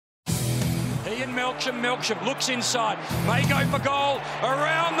Ian Melksham looks inside, may go for goal,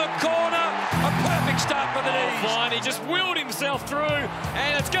 around the corner, a perfect start for the D's. Fine, he just willed himself through,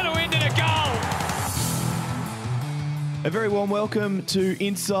 and it's going to end in a goal. A very warm welcome to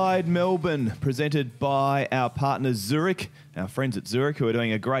Inside Melbourne, presented by our partners Zurich, our friends at Zurich, who are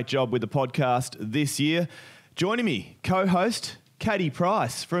doing a great job with the podcast this year. Joining me, co-host Caty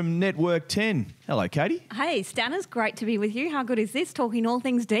Price from Network 10. Hello, Caty. Hey, Stanners, great to be with you. How good is this, talking all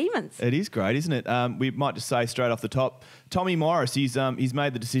things Demons? It is great, isn't it? We might just say straight off the top, Tommy Morris, he's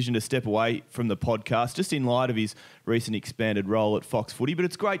made the decision to step away from the podcast just in light of his recent expanded role at Fox Footy, but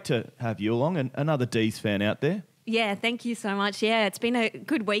it's great to have you along, and another D's fan out there. Yeah, thank you so much. Yeah, it's been a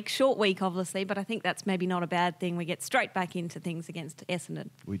good week, short week obviously, but I think that's maybe not a bad thing. We get straight back into things against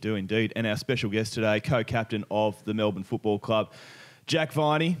Essendon. We do indeed. And our special guest today, co-captain of the Melbourne Football Club, Jack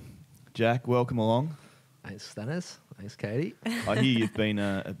Viney. Jack, welcome along. Thanks, Stanners. Thanks, Katie. I hear you've been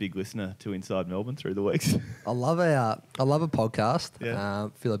a big listener to Inside Melbourne through the weeks. I love a podcast. Yeah.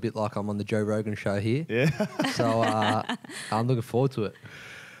 Feel a bit like I'm on the Joe Rogan show here. Yeah. So I'm looking forward to it.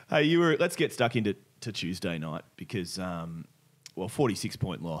 Hey, let's get stuck into Tuesday night because,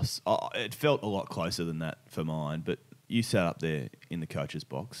 46-point loss. It felt a lot closer than that for mine, but you sat up there in the coach's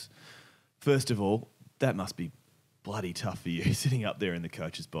box. First of all, that must be bloody tough for you, sitting up there in the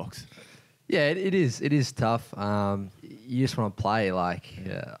coach's box. Yeah, it is. It is tough. You just want to play.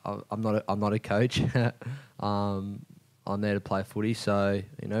 I'm not a coach. I'm there to play footy. So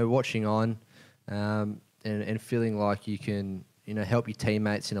watching on, and feeling like you can help your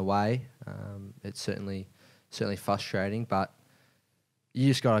teammates in a way. It's certainly frustrating, but you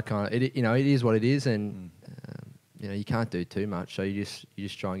just got to it is what it is, and you can't do too much. So you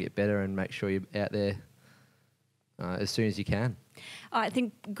just try and get better and make sure you're out there as soon as you can. I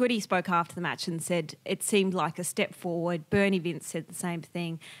think Goody spoke after the match and said it seemed like a step forward. Bernie Vince said the same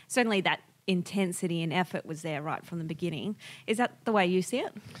thing. Certainly that intensity and effort was there right from the beginning. Is that the way you see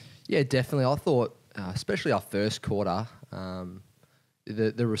it? Yeah, definitely. I thought, especially our first quarter,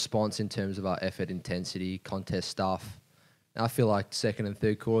 the response in terms of our effort, intensity, contest stuff, I feel like second and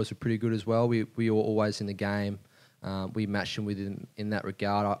third quarters were pretty good as well. We were always in the game. We matched them within in that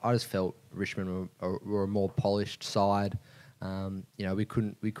regard. I just felt Richmond were a more polished side. We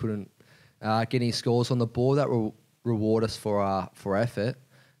couldn't get any scores on the board that will reward us for effort.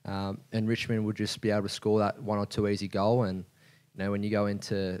 And Richmond would just be able to score that one or two easy goal. And when you go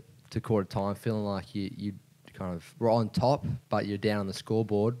into quarter time feeling like you kind of were on top, but you're down on the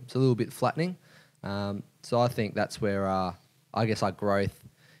scoreboard, it's a little bit flattening. So I think that's where I guess our growth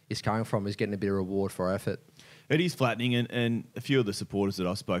is coming from, is getting a bit of reward for our effort. It is flattening, and a few of the supporters that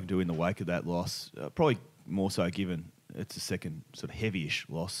I've spoken to in the wake of that loss, probably more so given it's a second sort of heavyish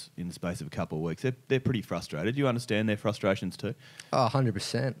loss in the space of a couple of weeks, they're pretty frustrated. Do you understand their frustrations too? Oh,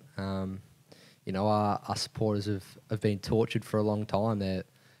 100%. Our supporters have been tortured for a long time. They're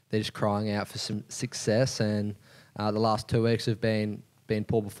just crying out for some success, and the last 2 weeks have been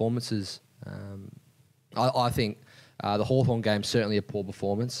poor performances. I think the Hawthorn game, certainly a poor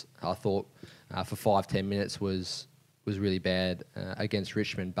performance. I thought for 5-10 minutes was really bad against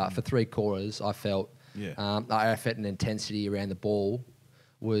Richmond, but for 3 quarters I felt our effort and intensity around the ball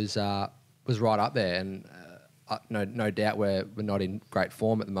was right up there, and no doubt we're not in great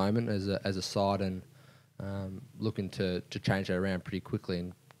form at the moment as a side, and looking to change that around pretty quickly,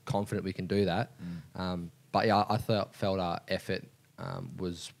 and confident we can do that. But yeah, I felt our effort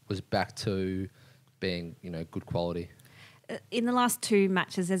was back to being good quality. In the last 2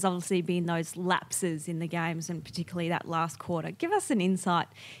 matches, there's obviously been those lapses in the games, and particularly that last quarter. Give us an insight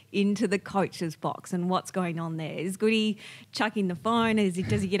into the coach's box and what's going on there. Is Goody chucking the phone? Does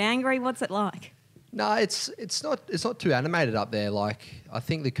he get angry? What's it like? No, it's not too animated up there. Like, I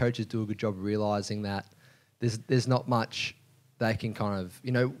think the coaches do a good job of realising that there's not much they can kind of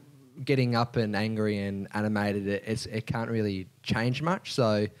getting up and angry and animated. It can't really change much.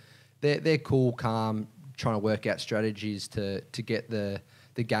 So they're cool, calm, trying to work out strategies to get the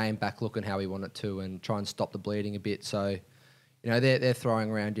game back looking how we want it to, and try and stop the bleeding a bit. So, they're throwing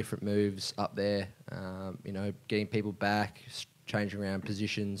around different moves up there, getting people back, changing around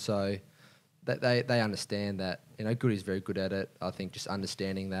positions. So that they understand that, Goody's very good at it. I think just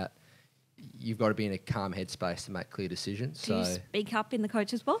understanding that you've got to be in a calm headspace to make clear decisions. Do you speak up in the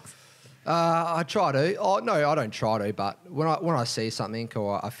coach's box? I try to. Oh no, I don't try to. But when I see something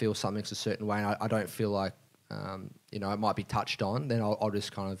or I feel something's a certain way, and I don't feel like it might be touched on, then I'll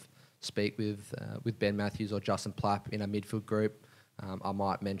just kind of speak with Ben Matthews or Justin Plapp in a midfield group. I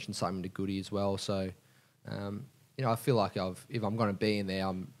might mention something to Goody as well. So I feel like if I'm going to be in there,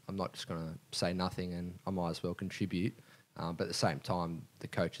 I'm not just going to say nothing, and I might as well contribute. But at the same time, the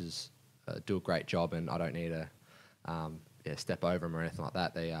coaches do a great job, and I don't need to step over them or anything like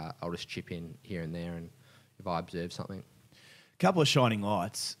that. I'll just chip in here and there, and if I observe something. Couple of shining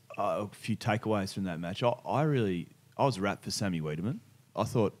lights, a few takeaways from that match. I was wrapped for Sammy Weidemen. I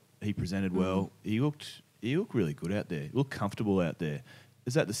thought he presented well. He looked really good out there. He looked comfortable out there.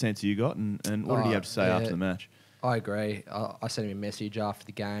 Is that the sense you got? And what did he have to say after the match? I agree. I sent him a message after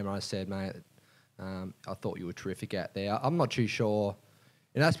the game. I said, mate, I thought you were terrific out there. I'm not too sure.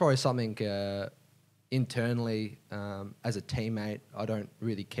 And that's probably something internally as a teammate, I don't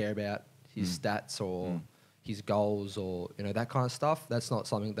really care about his stats or his goals or that kind of stuff. That's not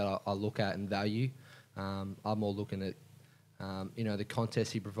something that I look at and value. I'm more looking at the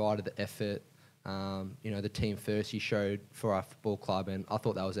contest he provided, the effort, the team first he showed for our football club, and I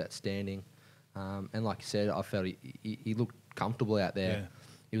thought that was outstanding. And like you said, I felt he looked comfortable out there. Yeah.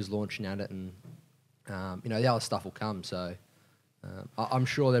 He was launching at it, and the other stuff will come. So I'm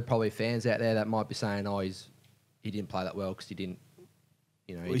sure there are probably fans out there that might be saying, "Oh, he didn't play that well because he didn't."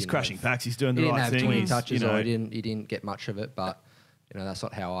 He's crashing packs. He's doing the right thing. He didn't have 20 touches, or he didn't get much of it. But that's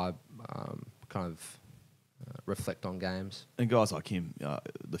not how I kind of reflect on games. And guys like him,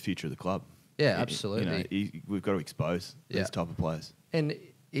 the future of the club. Yeah, absolutely. We've got to expose these type of players. And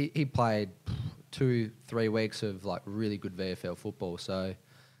he played 2-3 weeks of like really good VFL football. So,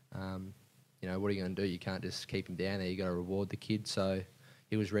 what are you going to do? You can't just keep him down there. You got to reward the kid. So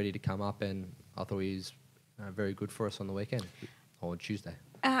he was ready to come up, and I thought he was very good for us on the weekend or Tuesday.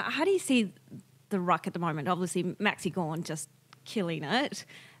 How do you see the ruck at the moment? Obviously, Maxi Gawn just killing it.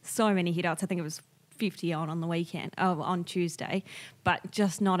 So many hit-outs. I think it was 50 on the weekend, on Tuesday, but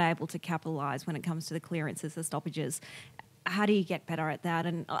just not able to capitalise when it comes to the clearances, the stoppages. How do you get better at that?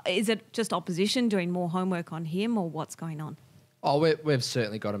 And is it just opposition doing more homework on him, or what's going on? Oh, we've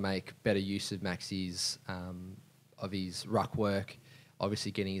certainly got to make better use of Maxi's of his ruck work.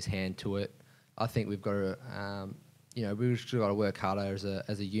 Obviously, getting his hand to it. I think we've got to, we've still got to work harder as a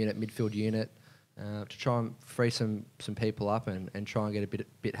unit, midfield unit, to try and free some people up and try and get a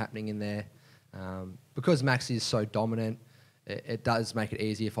bit happening in there. Because Maxi is so dominant, it does make it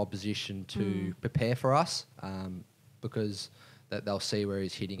easier for opposition to prepare for us, because they'll see where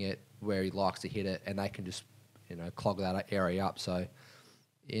he's hitting it, where he likes to hit it, and they can just clog that area up. So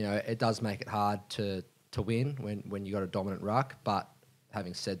it does make it hard to win when you got a dominant ruck. But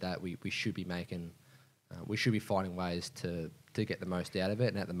having said that, we should be finding ways to get the most out of it,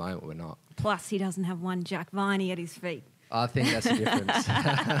 and at the moment we're not. Plus, he doesn't have one Jack Viney at his feet. I think that's the difference.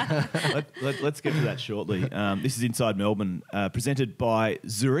 Let's get to that shortly. This is Inside Melbourne, presented by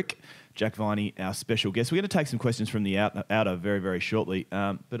Zurich. Jack Viney, our special guest. We're going to take some questions from the outer very, very shortly.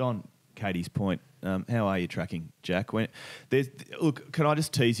 But on Caty's point, how are you tracking, Jack? Look, can I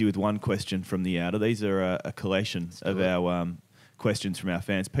just tease you with one question from the outer? These are a collation of our questions from our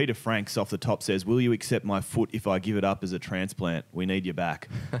fans. Peter Franks off the top says, "Will you accept my foot if I give it up as a transplant? We need you back."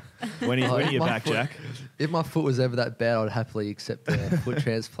 When are you back, Jack? If my foot was ever that bad, I'd happily accept the foot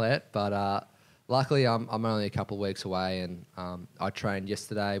transplant. But luckily, I'm only a couple of weeks away, and I trained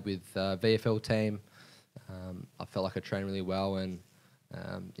yesterday with VFL team. I felt like I trained really well, and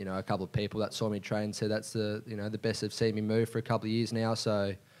a couple of people that saw me train said that's the best they've seen me move for a couple of years now.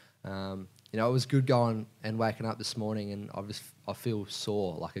 So. It was good going and waking up this morning, and I feel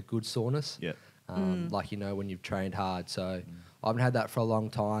sore, like a good soreness. Yeah. Like when you've trained hard. So I haven't had that for a long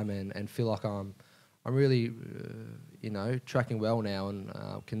time, and feel like I'm really tracking well now, and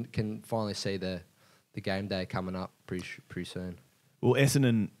can finally see the game day coming up pretty soon. Well,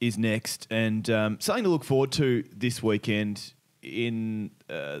 Essendon is next, and something to look forward to this weekend in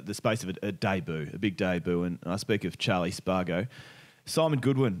the space of a big debut, and I speak of Charlie Spargo. Simon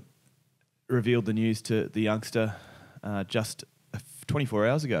Goodwin revealed the news to the youngster just 24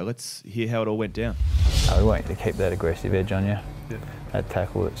 hours ago. Let's hear how it all went down. We want you to keep that aggressive edge on you, that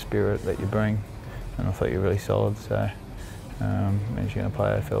tackle, that spirit that you bring, and I thought you were really solid, so means you're going to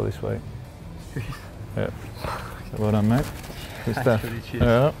play AFL this week. Yep. So well done, mate. Good stuff. All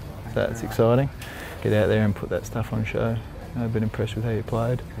right. That's exciting. Get out there and put that stuff on show. I've been impressed with how you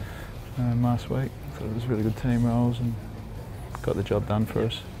played last week. I thought it was really good team roles and got the job done for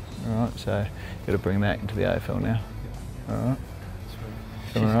us. All right, so you've got to bring that into the AFL now. All right.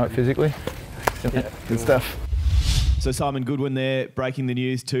 Feeling all right physically? Yep. Good stuff. So Simon Goodwin there, breaking the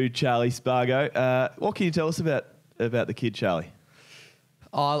news to Charlie Spargo. What can you tell us about the kid, Charlie?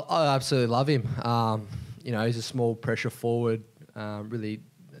 I absolutely love him. He's a small pressure forward, really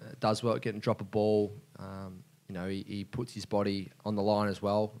does well at getting drop a ball. He puts his body on the line as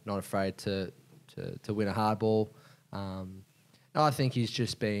well, not afraid to win a hard ball. I think he's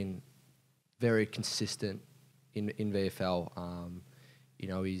just been very consistent in VFL.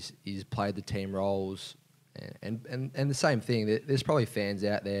 he's played the team roles, and the same thing. There's probably fans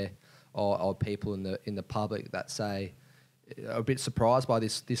out there or people in the public that say are a bit surprised by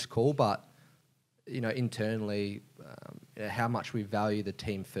this call, but internally, how much we value the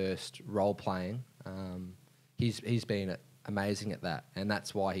team first role playing. He's been amazing at that, and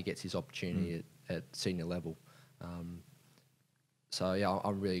that's why he gets his opportunity at senior level. So yeah,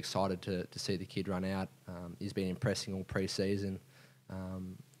 I'm really excited to see the kid run out. He's been impressing all pre-season,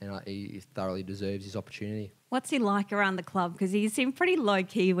 and he thoroughly deserves his opportunity. What's he like around the club? Because he seemed pretty low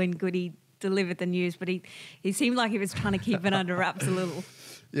key when Goody delivered the news, but he seemed like he was trying to keep it under wraps a little.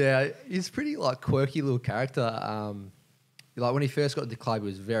 Yeah, he's pretty quirky little character. When he first got to the club, he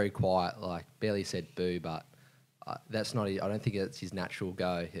was very quiet, barely said boo, but that's not. I don't think it's his natural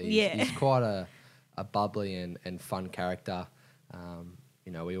go. He's quite a bubbly and fun character.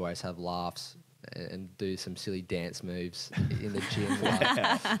 We always have laughs and do some silly dance moves in the gym.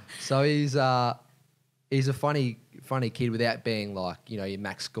 So he's a funny kid without being your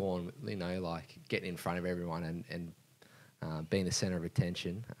Max Gorn, getting in front of everyone and being the centre of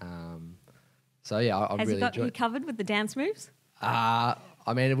attention. So yeah, I really enjoy it. Has he got you covered with the dance moves?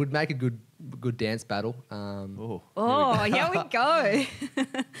 It would make a good dance battle. Here we go.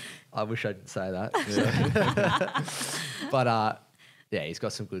 I wish I didn't say that. But he's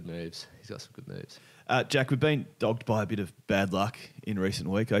got some good moves. Jack, we've been dogged by a bit of bad luck in recent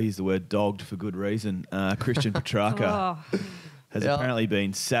week. I use the word dogged for good reason. Christian Petracca has apparently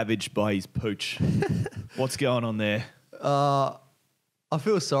been savaged by his pooch. What's going on there? I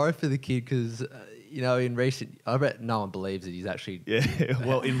feel sorry for the kid because, I bet no one believes that he's actually... Yeah,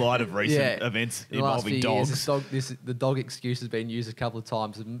 well, in light of recent events involving dogs. The dog excuse has been used a couple of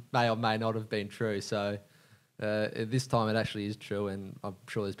times and may or may not have been true. So this time it actually is true, and I'm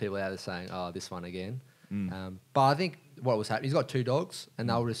sure there's people out there saying, this one again. But I think what was happening, he's got two dogs and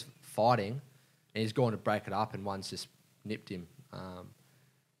they were just fighting and he's gone to break it up and one's just nipped him.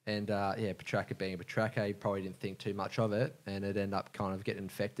 Petracca being a Petracca, he probably didn't think too much of it, and it ended up kind of getting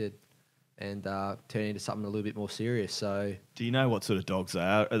infected and turning into something a little bit more serious. So, do you know what sort of dogs they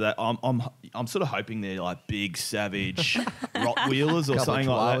are? I'm sort of hoping they're like big, savage Rottweilers or something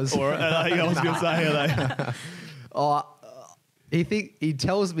like that. Or I was going to say, are they? He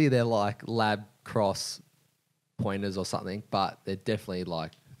tells me they're like lab cross pointers or something, but they're definitely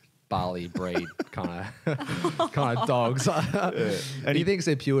like barley breed kind of dogs. And he thinks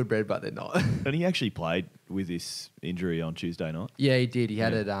they're purebred, but they're not. And he actually played with this injury on Tuesday night. Yeah, he did. He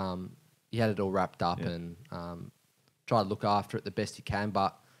had it. He had it all wrapped up and tried to look after it the best he can.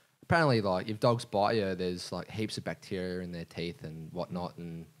 But apparently, if dogs bite you, there's heaps of bacteria in their teeth and whatnot.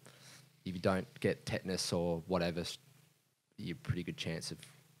 And if you don't get tetanus or whatever, you're a pretty good chance of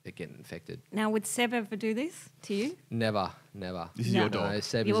it getting infected. Now, would Seb ever do this to you? Never. This is your dog. No,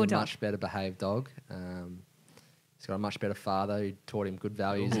 Seb is a much better behaved dog. He's got a much better father who taught him good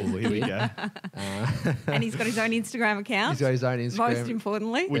values. Here we go. And he's got his own Instagram account. He's got his own Instagram. Most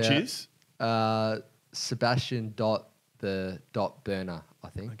importantly. Which is? Sebastian.the.burner, I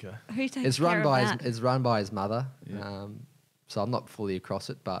think. Okay. Who takes care of that? It's run by his mother. Yeah. So I'm not fully across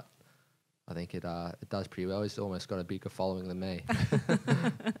it, but I think it does pretty well. He's almost got a bigger following than me.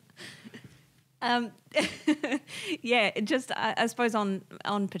 I suppose on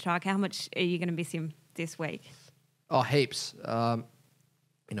Petracca, how much are you going to miss him this week? Oh, heaps.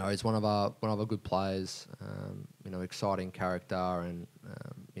 He's one of our good players. Exciting character, and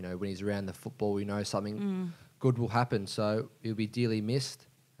when he's around the football, we know something good will happen. So he'll be dearly missed.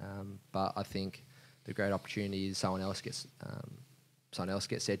 But I think the great opportunity is someone else gets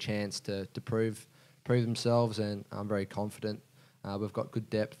their chance to prove themselves, and I'm very confident. We've got good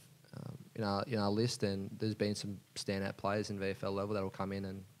depth in our list, and there's been some standout players in VFL level that will come in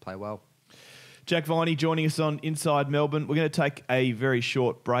and play well. Jack Viney joining us on Inside Melbourne. We're going to take a very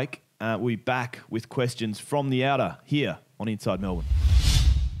short break. We'll be back with questions from the outer here on Inside Melbourne.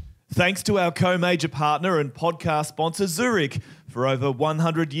 Thanks to our co-major partner and podcast sponsor, Zurich. For over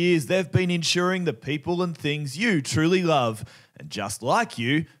 100 years, they've been ensuring the people and things you truly love. And just like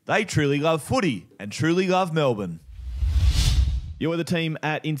you, they truly love footy and truly love Melbourne. You're with the team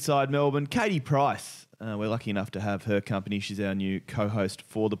at Inside Melbourne. Caty Price. We're lucky enough to have her company. She's our new co-host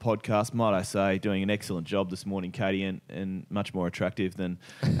for the podcast. Might I say, doing an excellent job this morning, Caty, and much more attractive than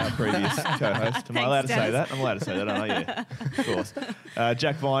our previous co-host. Am I allowed to say that? I'm allowed to say that, aren't I? Yeah, of course.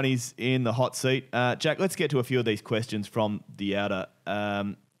 Jack Viney's in the hot seat. Jack, let's get to a few of these questions from the outer.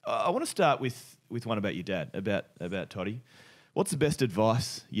 I want to start with one about your dad, about Toddy. What's the best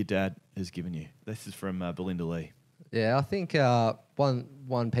advice your dad has given you? This is from Belinda Lee. Yeah, I think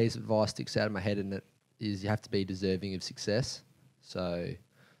one piece of advice sticks out of my head, and it is you have to be deserving of success. So,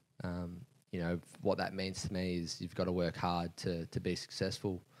 what that means to me is you've got to work hard to be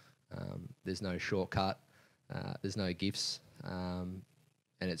successful. There's no shortcut. There's no gifts. And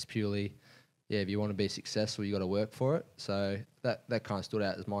it's purely, if you want to be successful, you got to work for it. So that kind of stood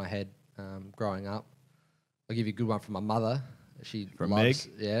out as my head growing up. I'll give you a good one from my mother. She From loves,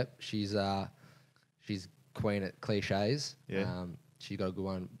 Meg? Yeah, she's queen at cliches. Yeah. She got a good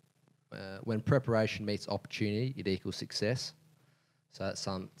one. When preparation meets opportunity, it equals success. So that's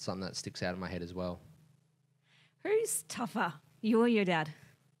something that sticks out in my head as well. Who's tougher, you or your dad?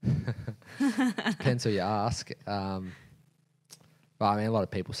 Depends who you ask. But I mean, a lot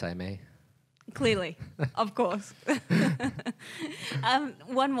of people say me. Clearly, of course.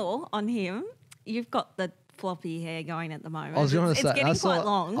 One more on him. You've got the floppy hair going at the moment. I was going to say, it's getting quite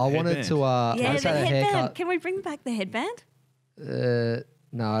long. I wanted to. I yeah, just the had a headband. haircut. Can we bring back the headband?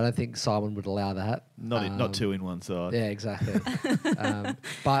 No, I don't think Simon would allow that. Not two in one side. Yeah, exactly.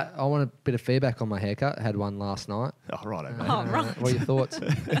 But I want a bit of feedback on my haircut. I had one last night. Oh, right, mate. Oh, right. What are your thoughts?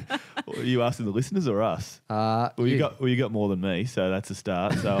 Are you asking the listeners or us? You got more than me, so that's a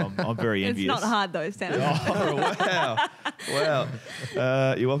start. So I'm very envious. It's not hard though, Sam. Oh,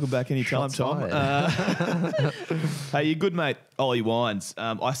 wow. You're welcome back anytime, Shots Tom. Hey, your good mate, Ollie Wines.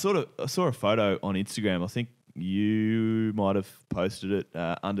 I saw a photo on Instagram. I think you might have posted it,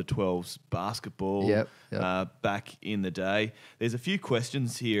 under 12s basketball. Yep. Back in the day. There's a few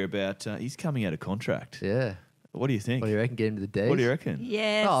questions here about he's coming out of contract. Yeah. What do you think? What do you reckon? Get into the D's? What do you reckon?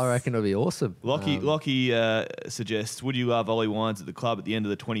 Yes. Oh, I reckon it'll be awesome. Lockie suggests, would you love Ollie Wines at the club at the end of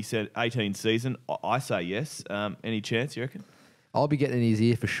the 2018 season? I say yes. Any chance, you reckon? I'll be getting in his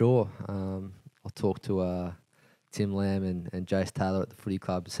ear for sure. I'll talk to Tim Lamb and Jace Taylor at the footy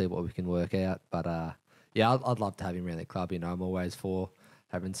club to see what we can work out. But I'd love to have him around the club. I'm always for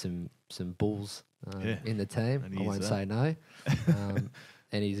having some bulls in the team. I won't say no.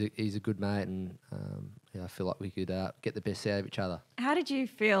 And he's a good mate, and I feel like we could get the best out of each other. How did you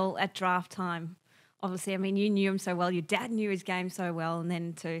feel at draft time? Obviously, I mean, you knew him so well. Your dad knew his game so well, and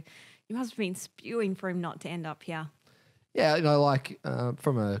then you must have been spewing for him not to end up here. Yeah,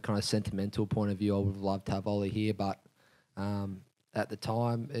 from a kind of sentimental point of view, I would have loved to have Ollie here, but at the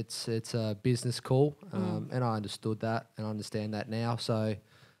time, it's a business call, and I understood that, and I understand that now. So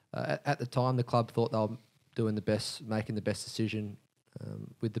at the time, the club thought they were making the best decision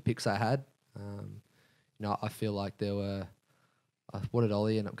with the picks they had. I feel like there were. What did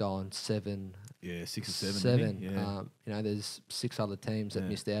Ollie end up going? 7. Yeah, 6 or 7. 7. Yeah. There's 6 other teams that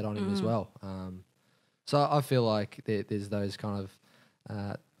missed out on him as well. So I feel like there's those kind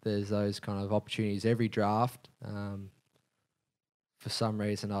of opportunities every draft. For some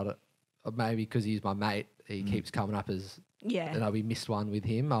reason, maybe because he's my mate, he keeps coming up as we missed one with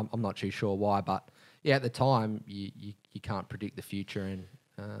him. I'm not too sure why, but at the time you can't predict the future, and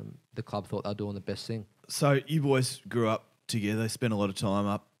the club thought they were doing the best thing. So you boys grew up together, spent a lot of time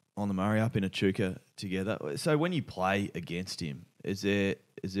up on the Murray, up in Echuca together. So when you play against him, is there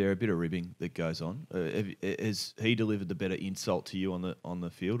a bit of ribbing that goes on? Has he delivered the better insult to you on the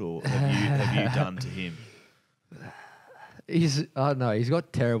field, or have you done to him? He's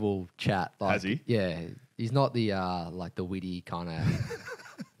got terrible chat. Has he? Yeah, he's not the the witty kind of.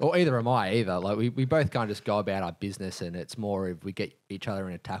 Or either am I either. Like we both kind of just go about our business, and it's more if we get each other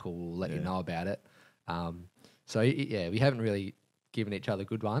in a tackle, we'll let you know about it. We haven't really given each other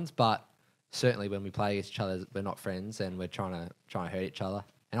good ones, but certainly when we play against each other, we're not friends, and we're trying to hurt each other.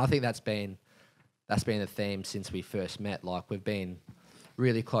 And I think that's been the theme since we first met. Like we've been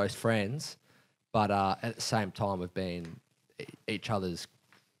really close friends, but at the same time we've been each other's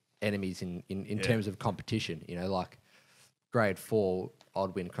enemies in terms of competition. Like grade 4,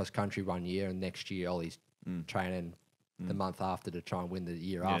 I'd win cross country one year, and next year Ollie's training the month after to try and win the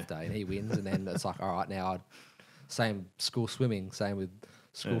year after, and he wins, and then it's like, all right, now same school swimming, same with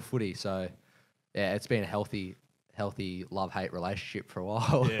school footy. So it's been a healthy love-hate relationship for a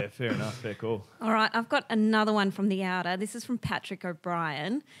while. Yeah, fair enough, fair call. All right, I've got another one from the outer. This is from Patrick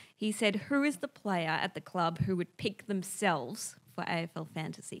O'Brien. He said, who is the player at the club who would pick themselves for AFL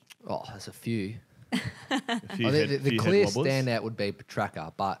fantasy? Oh, there's a few. The clear standout would be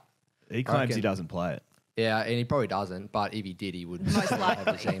Petracca, but he claims he doesn't play it. Yeah, and he probably doesn't, but if he did, he would Most have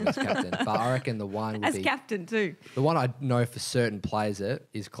the team as captain. But I reckon the one would As be... captain too. The one I know for certain plays it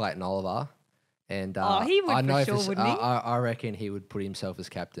is Clayton Oliver. And he would I know for sure, wouldn't he? I reckon he would put himself as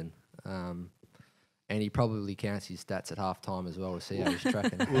captain. And he probably counts his stats at half-time as well to see how he's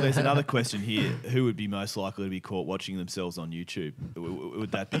tracking. Well, there's another question here. Who would be most likely to be caught watching themselves on YouTube?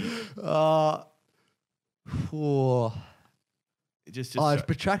 Would that be...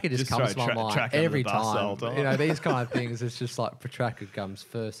 Petracca just comes to my mind every time. time. You know, these kind of things, it's just like Petracca comes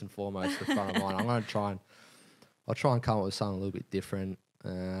first and foremost to the front of mind. I'm going to I'll try and come up with something a little bit different.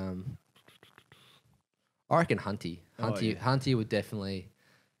 I reckon Hunty. Hunty would definitely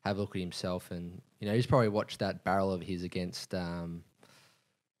have a look at himself, and you know, he's probably watched that barrel of his against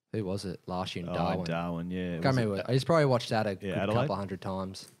who was it last year in Darwin? Darwin, yeah. Can't remember. He's probably watched that a good couple of 100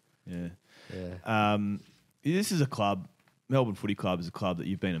 times. Yeah. Yeah. This is a club. Melbourne Footy Club is a club that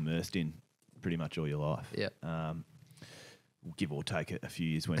you've been immersed in pretty much all your life. Yeah. Give or take a few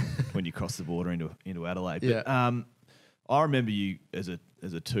years when you cross the border into Adelaide. Yeah. But I remember you as a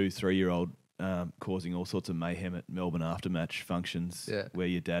 2-3-year-old causing all sorts of mayhem at Melbourne aftermatch functions where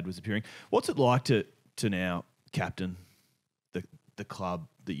your dad was appearing. What's it like to now captain the club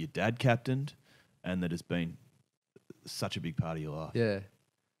that your dad captained and that has been such a big part of your life? Yeah.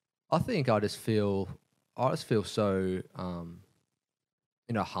 I think I just feel so,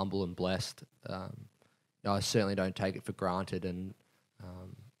 humble and blessed. I certainly don't take it for granted, and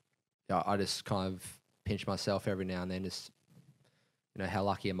I just kind of pinch myself every now and then. Just, how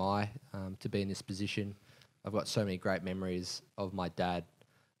lucky am I to be in this position? I've got so many great memories of my dad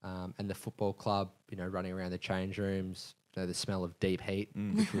and the football club. Running around the change rooms, the smell of deep heat,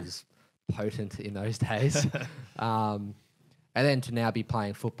 which was potent in those days. And then to now be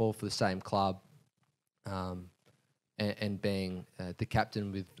playing football for the same club, and being the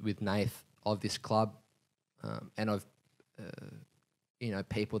captain with Nath of this club, and of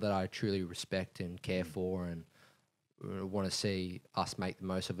people that I truly respect and care for, and want to see us make the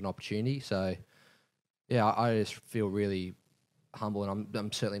most of an opportunity. So, yeah, I just feel really humble, and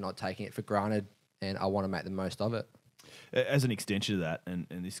I'm certainly not taking it for granted, and I want to make the most of it. As an extension of that, and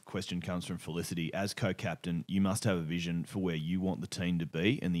this question comes from Felicity, as co-captain, you must have a vision for where you want the team to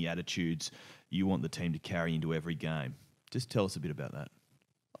be and the attitudes you want the team to carry into every game. Just tell us a bit about that.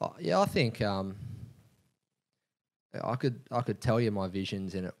 I think I could tell you my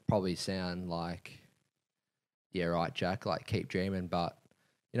visions, and it probably sound like, yeah, right, Jack, like keep dreaming. But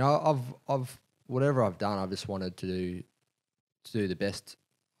I've whatever I've done, I've just wanted to do the best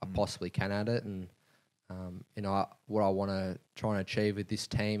I possibly can at it, and what I want to try and achieve with this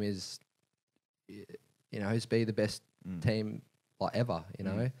team is, is be the best team like ever,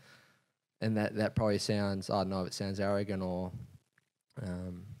 and that probably sounds, I don't know if it sounds arrogant or,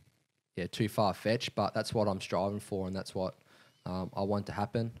 too far fetched, but that's what I'm striving for, and that's what I want to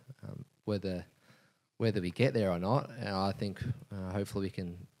happen, whether we get there or not. And I think hopefully we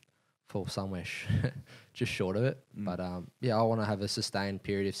can fall somewhere just short of it. But I want to have a sustained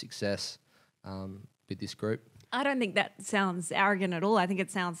period of success with this group. I don't think that sounds arrogant at all. I think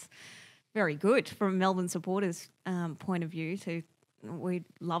it sounds very good from Melbourne supporters' point of view. We'd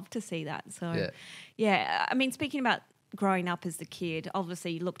love to see that. So, yeah. I mean, speaking about growing up as the kid,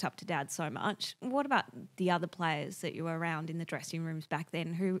 obviously you looked up to Dad so much. What about the other players that you were around in the dressing rooms back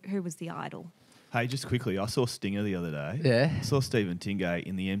then? Who was the idol? Hey, just quickly, I saw Stinger the other day. Yeah. I saw Stephen Tingay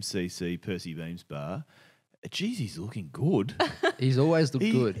in the MCC Percy Beams bar. Geez, he's looking good. He's always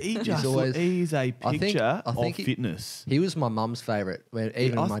looked good. He's a picture of fitness. He was my mum's favourite. When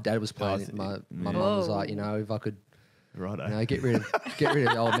my dad was playing, my mum was like, if I could, get rid of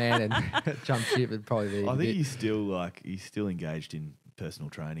the old man and jump ship, it'd probably be. I think he's still engaged in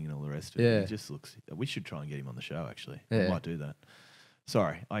personal training and all the rest of it. Yeah. He just looks. We should try and get him on the show. Actually, yeah. We might do that.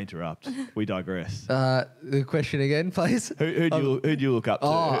 Sorry, I interrupt. We digress. The question again, please. Who'd you look up to?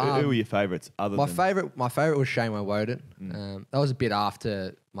 Who were your favourites? My favourite was Sam Weidemen. That was a bit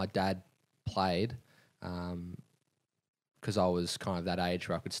after my dad played, because I was kind of that age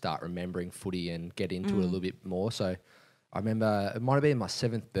where I could start remembering footy and get into it a little bit more. So I remember it might have been my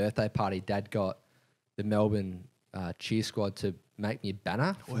 7th birthday party. Dad got the Melbourne cheer squad to make me a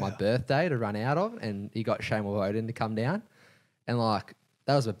banner for my birthday to run out of, and he got Sam Weidemen to come down. And,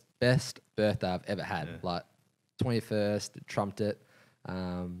 that was the best birthday I've ever had. Yeah. 21st, trumped it.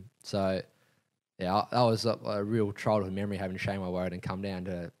 That was a real childhood memory, having Shane Weidemen come down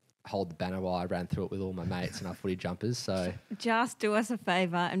to hold the banner while I ran through it with all my mates and our footy jumpers. So just do us a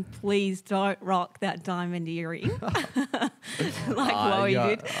favour and please don't rock that diamond earring Chloe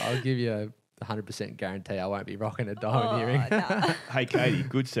did. I'll give you a 100% guarantee I won't be rocking a diamond earring. No. Hey, Katie,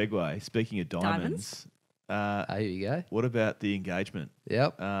 good segue. Speaking of diamonds? Here you go. What about the engagement?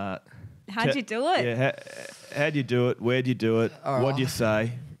 Yep. How'd you do it? Yeah, how'd you do it? Where'd you do it? What'd you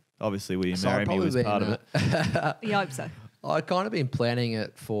say? Obviously, will you marry me was part of it. You hope so. I'd kind of been planning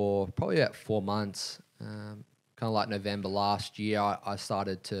it for probably about 4 months. Kind of like November last year, I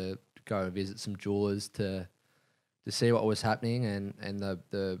started to go and visit some jewellers to see what was happening and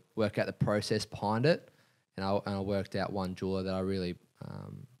the work out the process behind it. and I worked out one jeweler that I really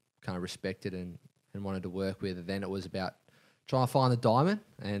kind of respected and wanted to work with. And then it was about trying to find the diamond,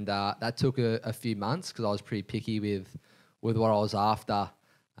 and that took a few months because I was pretty picky with what I was after.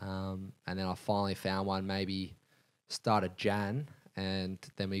 And then I finally found one maybe started Jan, and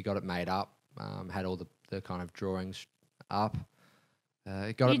then we got it made up, had all the kind of drawings up. Got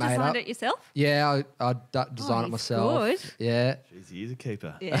it made up. You designed it yourself? Yeah, I designed it myself. Good. Yeah. Jeez, he is a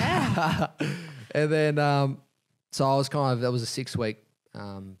keeper. Yeah. And then, so I was that was a 6-week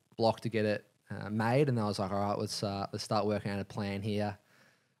block to get it made, and I was like, all right, let's start working out a plan here.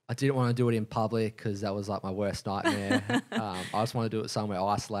 I didn't want to do it in public because that was like my worst nightmare. I just wanted to do it somewhere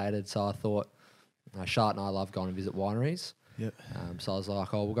isolated. So I thought, Charlotte and I love going to visit wineries. Yep. So I was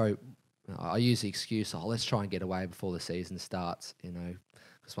like, we'll go. I use the excuse, let's try and get away before the season starts,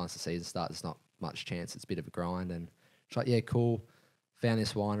 because once the season starts, there's not much chance. It's a bit of a grind. And it's like, yeah, cool. Found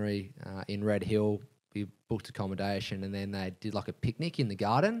this winery in Red Hill. We booked accommodation, and then they did like a picnic in the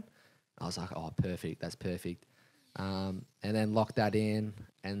garden. I was like, oh, perfect. That's perfect. And then locked that in,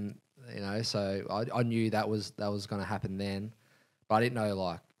 and so I knew that was going to happen then, but I didn't know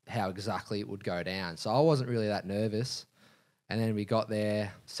like how exactly it would go down. So I wasn't really that nervous. And then we got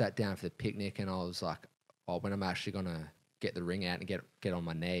there, sat down for the picnic, and I was like, oh, when I'm actually going to get the ring out and get on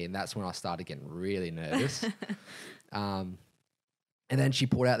my knee. And that's when I started getting really nervous. And then she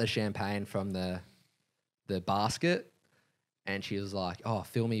pulled out the champagne from the basket, and she was like, oh,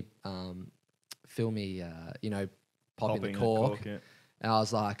 feel me, popping the cork. Yeah. And I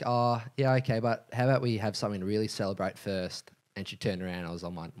was like, oh, yeah, okay, but how about we have something to really celebrate first? And she turned around, I was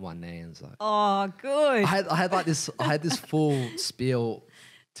on one knee, and was like, oh, good. I had this full spiel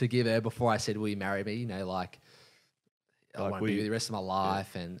to give her before I said, will you marry me? I want to be with the rest of my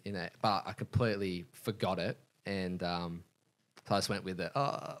life. Yeah. And, but I completely forgot it. And so I just went with it,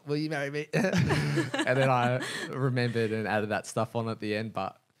 oh, will you marry me? And then I remembered and added that stuff on at the end.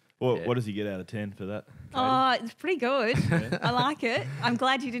 But what does he get out of 10 for that, Caty? Oh, it's pretty good. I like it. I'm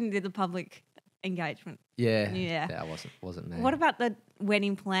glad you didn't do the public engagement. Yeah. Yeah. I wasn't me. What about the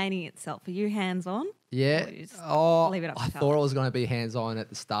wedding planning itself? Are you hands-on? Yeah. Leave it up to I thought it was going to be hands-on at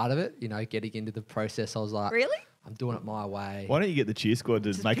the start of it, getting into the process. I was like, really? I'm doing it my way. Why don't you get the cheer squad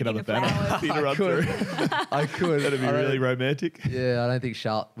to Just make another picking the banner for you to run through? I could. That'd be really romantic. Yeah, I don't think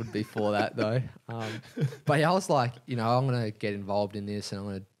Charlotte would be for that though. But yeah, I was like, I'm going to get involved in this, and I'm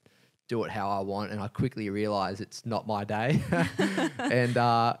going to do it how I want. And I quickly realised it's not my day.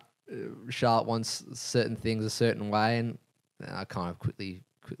 And Charlotte wants certain things a certain way, and I kind of quickly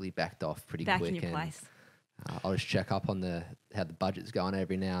backed off pretty quick. Back in your place. I'll just check up on how the budget's going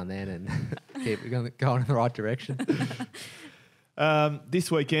every now and then, and keep it going in the right direction.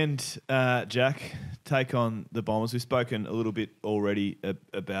 This weekend, Jack, take on the Bombers. We've spoken a little bit already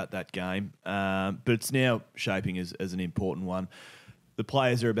about that game, but it's now shaping as an important one. The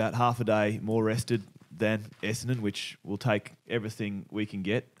players are about half a day more rested than Essendon, which will take everything we can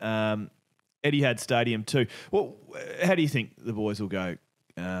get. Etihad Stadium too. Well, how do you think the boys will go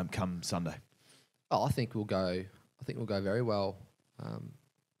come Sunday? Oh, I think we'll go very well.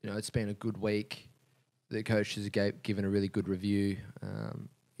 It's been a good week. The coaches have given a really good review.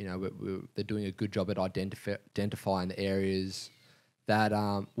 They're doing a good job at identifying the areas that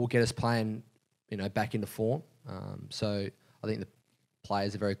will get us playing, back into form. So I think the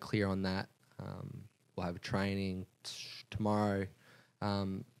players are very clear on that. We'll have a training tomorrow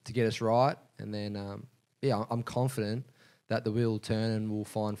to get us right, and then I'm confident that the wheel will turn and we'll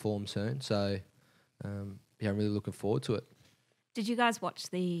find form soon. So I'm really looking forward to it. Did you guys watch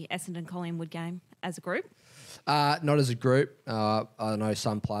the Essendon-Collingwood game as a group? Not as a group. I know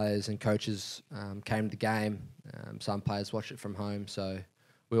some players and coaches came to the game. Some players watched it from home, so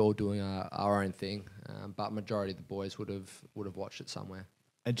we're all doing our own thing. But majority of the boys would have watched it somewhere.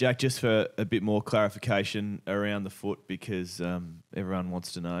 And Jack, just for a bit more clarification around the foot, because everyone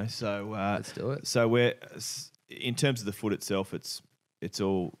wants to know. So let's do it. So in terms of the foot itself, it's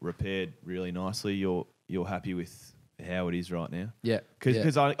all repaired really nicely. You're happy with how it is right now? Yeah.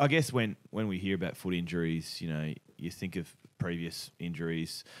 Because I guess when we hear about foot injuries, you think of previous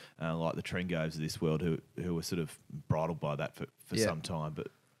injuries like the Trengovs of this world who were sort of bridled by that for some time, but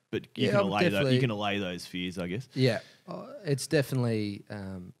you can allay those fears, I guess. Yeah, it's definitely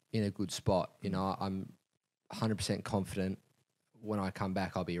in a good spot. I'm 100% confident when I come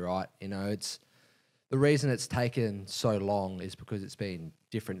back I'll be right. It's the reason it's taken so long is because it's been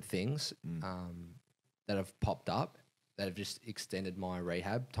different things that have popped up that have just extended my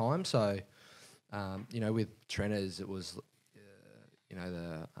rehab time. So, with Trenner's, it was,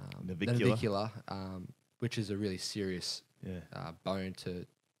 the navicular, which is a really serious bone to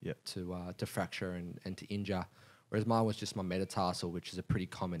to fracture and to injure, whereas mine was just my metatarsal, which is a pretty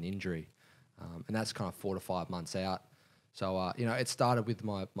common injury, and that's kind of 4 to 5 months out. So it started with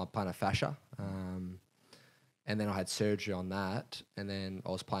my plantar fascia, and then I had surgery on that, and then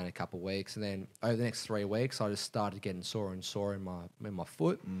I was playing a couple of weeks, and then over the next 3 weeks I just started getting sore and sore in my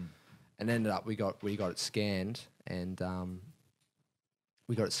foot, and ended up we got it scanned, and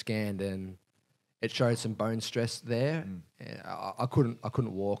it showed some bone stress there. I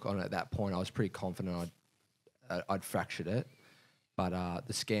couldn't walk on it at that point. I was pretty confident I'd fractured it, but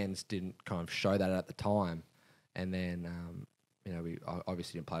the scans didn't kind of show that at the time. And then I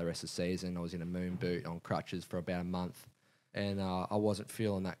obviously didn't play the rest of the season. I was in a moon boot on crutches for about a month, and I wasn't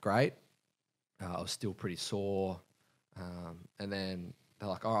feeling that great. I was still pretty sore, and then they're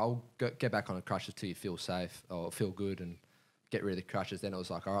like, "All right, I'll get back on the crutches till you feel safe or feel good and get rid of the crutches." Then it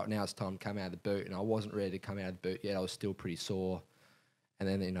was like, "All right, now it's time to come out of the boot," and I wasn't ready to come out of the boot yet. I was still pretty sore, and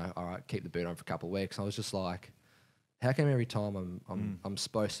then all right, keep the boot on for a couple of weeks. And I was just like, how come every time I'm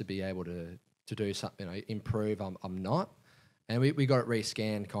supposed to be able to do something, improve, I'm not? And we got it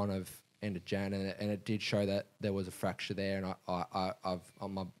re-scanned kind of end of Jan, and it did show that there was a fracture there, and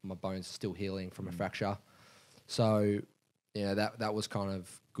my bones are still healing from a fracture. So that was kind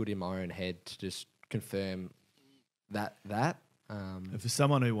of good in my own head to just confirm that. And for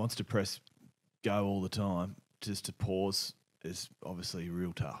someone who wants to press go all the time, just to pause is obviously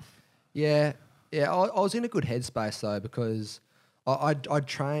real tough. Yeah. I was in a good headspace though, because I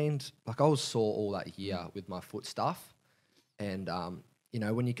trained, like I was sore all that year with my foot stuff, and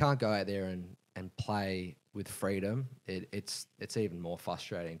when you can't go out there and play with freedom, it's even more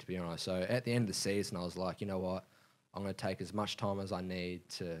frustrating, to be honest. So at the end of the season, I was like, you know what, I'm going to take as much time as I need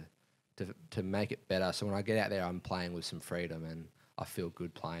to make it better. So when I get out there, I'm playing with some freedom and I feel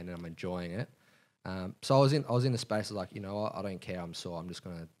good playing and I'm enjoying it. So I was in the space of like, you know what, I don't care, I'm sore, I'm just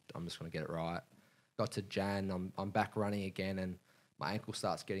gonna get it right. Got to Jan, I'm back running again, and my ankle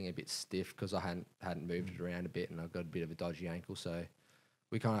starts getting a bit stiff because I hadn't moved it around a bit, and I've got a bit of a dodgy ankle. So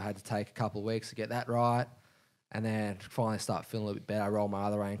we kind of had to take a couple of weeks to get that right, and then finally start feeling a little bit better. I roll my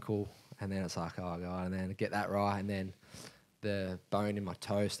other ankle, and then it's like, oh God, and then get that right, and then the bone in my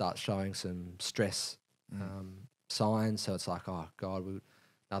toe starts showing some stress signs. So it's like, oh God,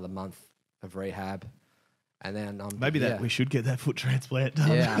 another month of rehab. And then we should get that foot transplant done.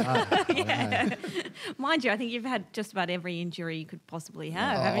 Yeah, Mind you, I think you've had just about every injury you could possibly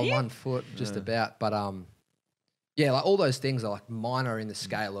have, haven't you? On one foot, just about. But like all those things are like minor in the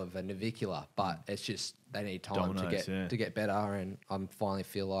scale of a navicular, but it's just they need time to get better. And I finally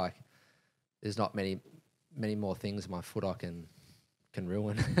feel like there's not many more things in my foot I can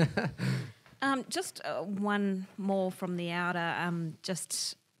ruin. Just one more from the outer,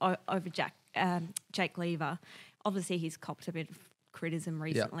 just over Jake Lever. Obviously, he's copped a bit of criticism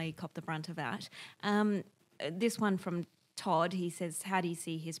recently, copped the brunt of that. This one from Todd, he says, how do you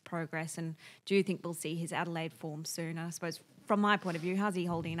see his progress, and do you think we'll see his Adelaide form soon? I suppose from my point of view, how's he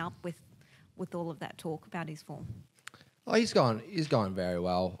holding up with all of that talk about his form? Oh, he's going very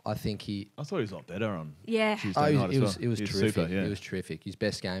well. I think I thought he was a lot better on Tuesday night as well. It was terrific. Super, yeah. It was terrific. His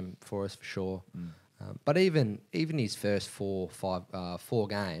best game for us for sure. But even his first four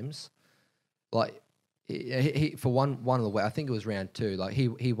games, like he for one of the way, I think it was round 2. Like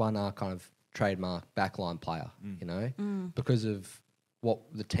he won our kind of trademark backline player, because of what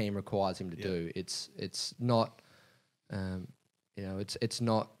the team requires him to do. It's not, it's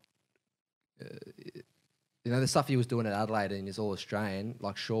not. The stuff he was doing at Adelaide and his All-Australian,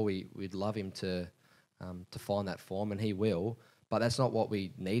 like sure we'd love him to find that form, and he will, but that's not what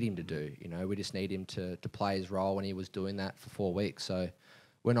we need him to do. We just need him to play his role, and he was doing that for 4 weeks. So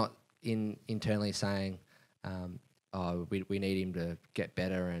we're not internally saying, we need him to get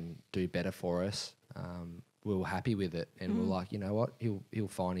better and do better for us. We were happy with it, and we're like, you know what, he'll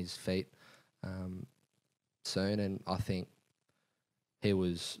find his feet soon, and I think he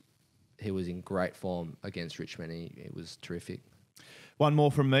was in great form against Richmond. He was terrific. One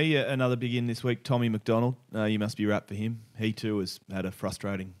more from me, another big in this week, Tommy McDonald. You must be wrapped for him. He too has had a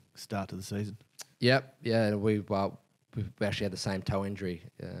frustrating start to the season. Yep, yeah, we actually had the same toe injury,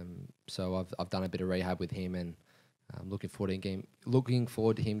 so I've done a bit of rehab with him, and looking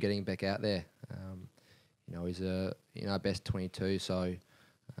forward to him getting back out there. He's a best 22, so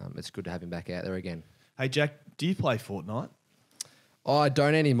it's good to have him back out there again. Hey Jack, do you play Fortnite? Oh, I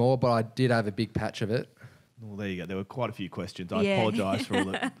don't anymore, but I did have a big patch of it. Well, there you go. There were quite a few questions. I apologise for all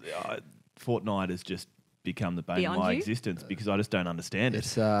that. Fortnite has just become the bane of my existence because I just don't understand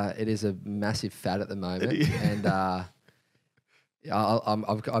it. It is a massive fad at the moment, and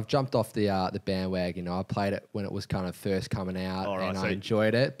I've jumped off the bandwagon. I played it when it was kind of first coming out, and so I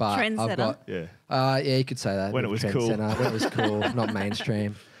enjoyed it. But I've got yeah, you could say that when it was cool. When it was cool, not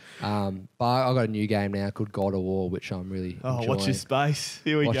mainstream. But I got a new game now called God of War, which I'm really enjoying. Watch your space.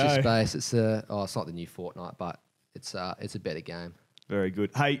 Here we go. Watch your space. It's it's not the new Fortnite, but it's a better game. Very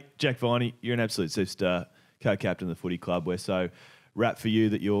good. Hey, Jack Viney, you're an absolute superstar, co-captain of the footy club. We're so rapt for you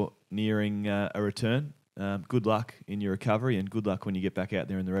that you're nearing a return. Good luck in your recovery, and good luck when you get back out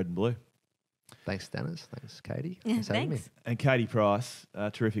there in the red and blue. Thanks, Dennis. Thanks, Katie. Yeah, thanks. And Caty Price,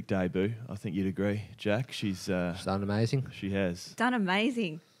 terrific debut. I think you'd agree, Jack. She's done amazing. She has done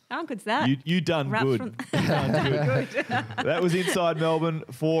amazing. How good's that? You done good. That was Inside Melbourne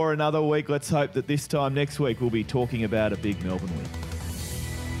for another week. Let's hope that this time next week we'll be talking about a big Melbourne win.